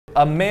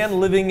A man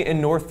living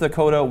in North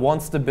Dakota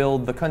wants to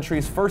build the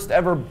country's first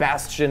ever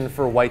bastion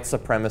for white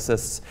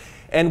supremacists.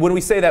 And when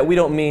we say that, we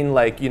don't mean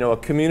like, you know, a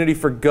community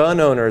for gun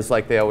owners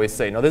like they always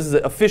say. No, this is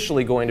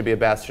officially going to be a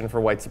bastion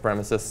for white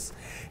supremacists.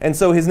 And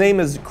so his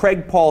name is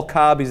Craig Paul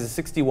Cobb. He's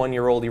a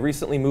 61-year-old. He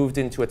recently moved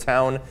into a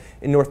town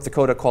in North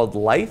Dakota called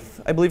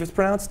Leith, I believe it's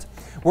pronounced,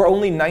 where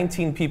only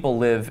 19 people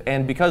live.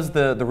 And because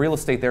the real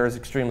estate there is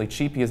extremely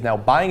cheap, he is now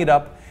buying it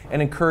up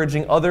and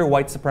encouraging other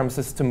white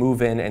supremacists to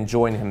move in and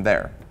join him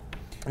there.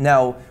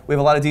 Now, we have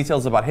a lot of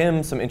details about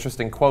him, some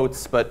interesting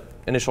quotes, but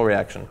initial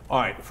reaction.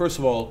 All right, first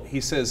of all, he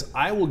says,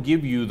 I will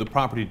give you the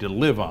property to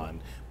live on,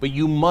 but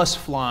you must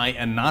fly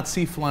a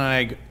Nazi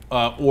flag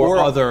or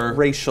other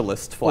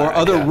racialist flag. Or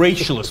other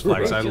racialist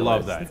flags. I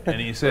love that.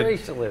 And he said,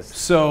 racialist.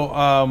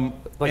 So,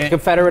 like a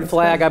Confederate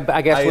flag,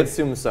 I guess. I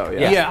assume so,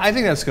 yeah. Yeah, I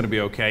think that's going to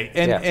be okay.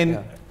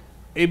 And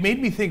it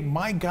made me think,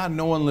 my God,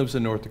 no one lives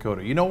in North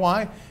Dakota. You know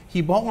why?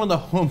 He bought one of the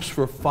homes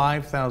for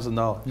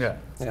 $5,000. Yeah,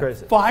 it's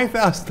crazy.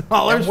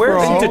 $5,000 for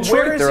a home?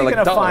 Where is he like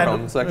going to find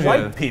homes,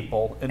 white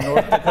people in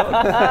North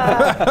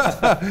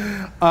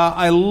Dakota?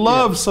 I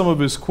love some of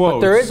his quotes. But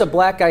there is a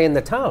black guy in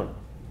the town.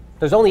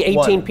 There's only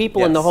 18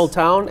 people in the whole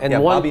town, and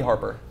Bobby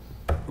Harper.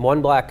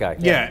 One black guy.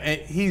 Yeah,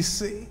 and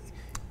he's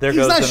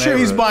He's not sure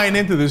he's buying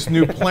into this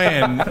new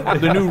plan,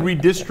 the new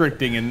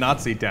redistricting in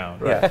Nazi Town.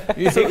 Right.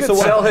 He could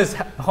sell his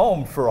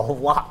home for a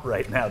lot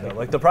right now, though.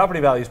 Like, the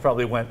property values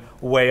probably went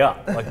way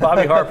up. Like,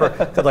 Bobby Harper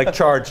could, like,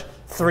 charge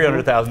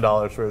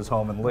 $300,000 for his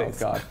home in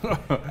Leith. Oh,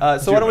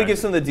 God. So why don't we give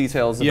some of the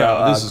details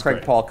about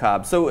Craig Paul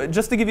Cobb. So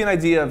just to give you an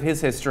idea of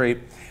his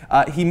history,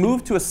 he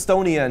moved to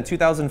Estonia in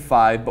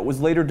 2005, but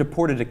was later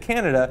deported to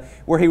Canada,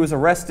 where he was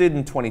arrested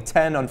in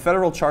 2010 on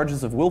federal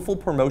charges of willful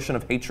promotion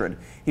of hatred.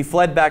 He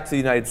fled back to the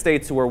United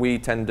States, where we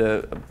tend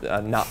to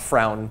not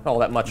frown all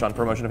that much on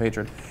promotion of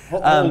hatred.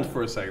 Hold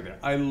for a second there.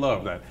 I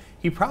love that.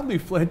 He probably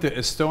fled to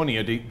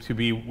Estonia to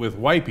be with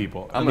white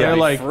people. I'm going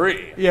to be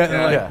free.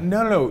 Yeah, like,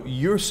 no,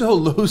 you're so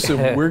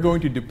loathsome, we're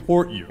going to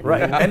deport you.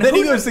 Right. And then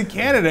he goes to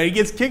Canada, he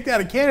gets kicked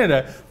out of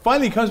Canada,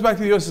 finally comes back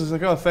to the U.S. and is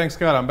like, oh, thanks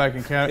God, I'm back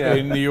in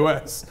in the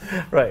U.S.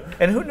 Right.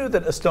 And who knew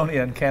that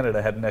Estonia and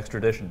Canada had an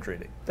extradition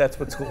treaty? That's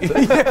what's cool.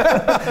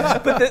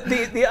 But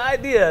the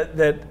idea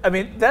that, I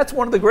mean, that's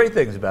one of the great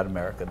things about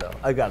America, though,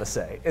 I got to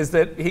say, is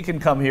that he can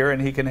come here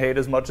and he can hate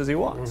as much as he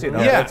wants. You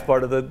know, that's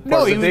part of the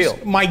deal.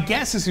 My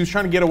guess is he was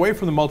trying to get away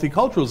from the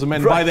multiculturalism,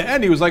 and by the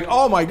end he was like,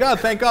 oh my God,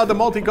 thank God the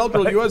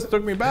multicultural U.S.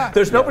 took me back.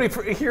 There's nobody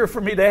here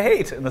for me to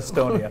hate in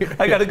Estonia.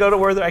 I got to go to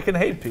where I can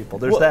hate people.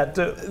 There's that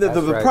too.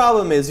 The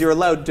problem is you're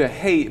allowed to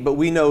hate, but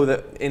we know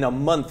that in a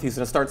month he's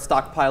going to start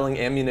stockpiling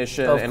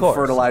ammunition and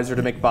fertilizer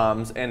to make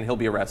bombs, and he'll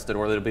be arrested,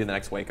 or it'll be the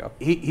next Waco.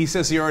 He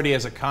says he already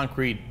has a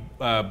concrete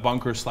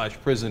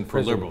bunker/prison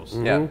for liberals.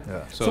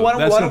 So why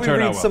don't we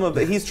read some of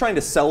it? He's trying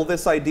to sell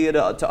this idea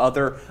to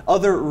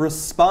other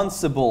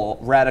responsible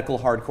radical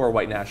hardcore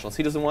white nationalists.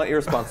 He doesn't want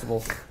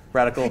irresponsible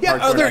radical hardcore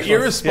other nationalists.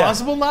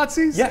 irresponsible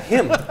Nazis? Yeah,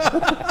 him.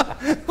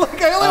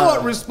 Like, I only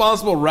want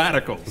responsible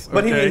radicals.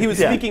 But he was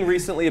speaking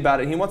recently about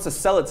it, and he wants to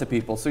sell it to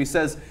people. So he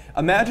says,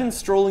 imagine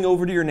strolling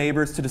over to your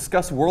neighbors to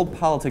discuss world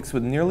politics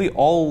with nearly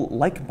all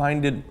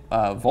like-minded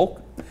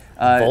Volk.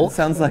 It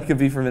sounds like a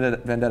V for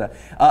Vendetta.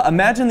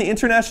 Imagine the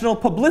international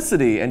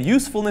publicity and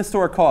usefulness to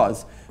our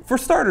cause. For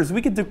starters,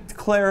 we could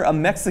declare a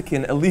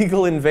Mexican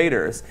illegal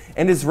invaders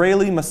and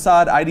Israeli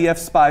Mossad IDF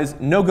spies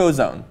no-go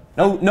zone.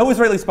 No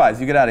Israeli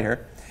spies. You get out of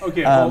here.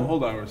 Okay,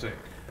 hold on for a second.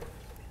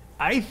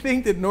 I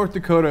think that North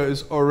Dakota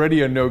is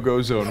already a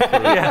no-go zone for the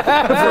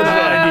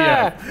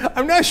IDF.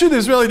 I'm not sure the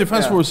Israeli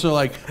Defense Force are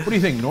like, what do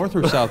you think, North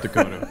or South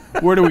Dakota?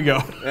 Where do we go?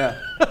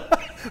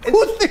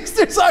 Who thinks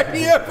there's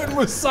IDF and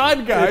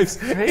Mossad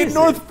guys in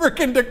North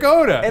frickin'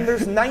 Dakota? And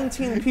there's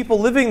 19 people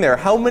living there.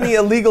 How many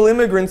illegal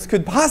immigrants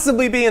could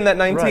possibly be in that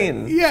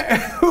 19? Right. Yeah,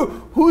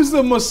 who's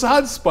the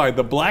Mossad spy?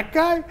 The black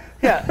guy?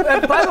 Yeah,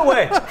 and by the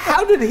way,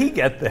 how did he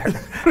get there?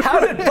 How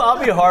did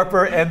Bobby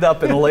Harper end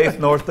up in Leith,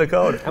 North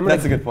Dakota?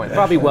 That's a good point.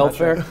 Probably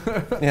welfare.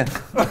 Yeah.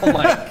 Oh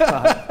my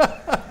God.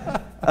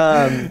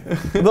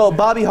 Well,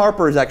 Bobby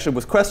Harper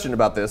was questioned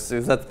about this.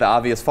 That's the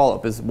obvious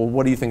follow-up is, well,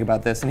 what do you think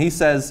about this? And he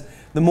says,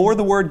 the more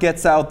the word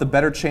gets out, the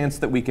better chance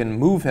that we can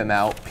move him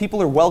out. People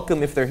are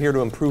welcome if they're here to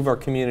improve our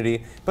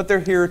community, but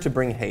they're here to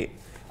bring hate.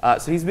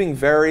 So he's being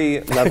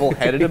very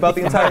level-headed about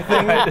the entire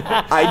thing.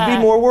 I'd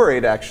be more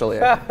worried,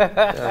 actually.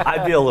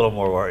 I'd be a little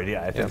more worried,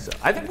 yeah, I think so.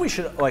 I think we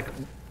should, like,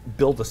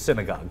 build a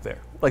synagogue there.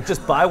 Like,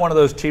 just buy one of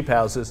those cheap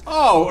houses.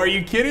 Oh, are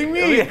you kidding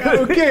me?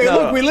 Okay,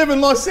 look, we live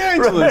in Los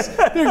Angeles.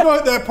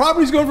 That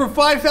property's going for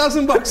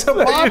 $5,000 a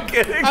pop.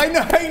 I know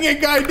I can get a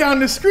guy down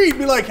the street and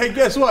be like, hey,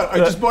 guess what? I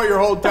just bought your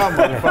whole town,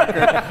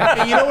 motherfucker.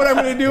 And you know what I'm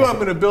going to do? I'm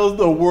going to build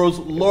the world's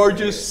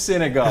largest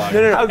synagogue.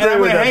 And I'm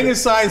going to hang a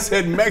sign that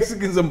said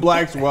Mexicans and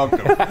blacks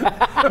welcome.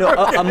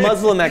 A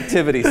Muslim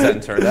activity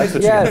center. That's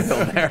what you're going to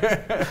build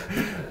there.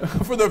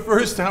 For the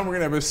first time, we're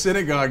going to have a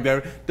synagogue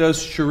that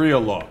does Sharia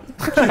law.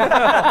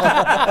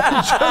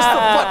 Just to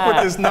fuck with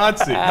this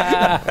Nazi.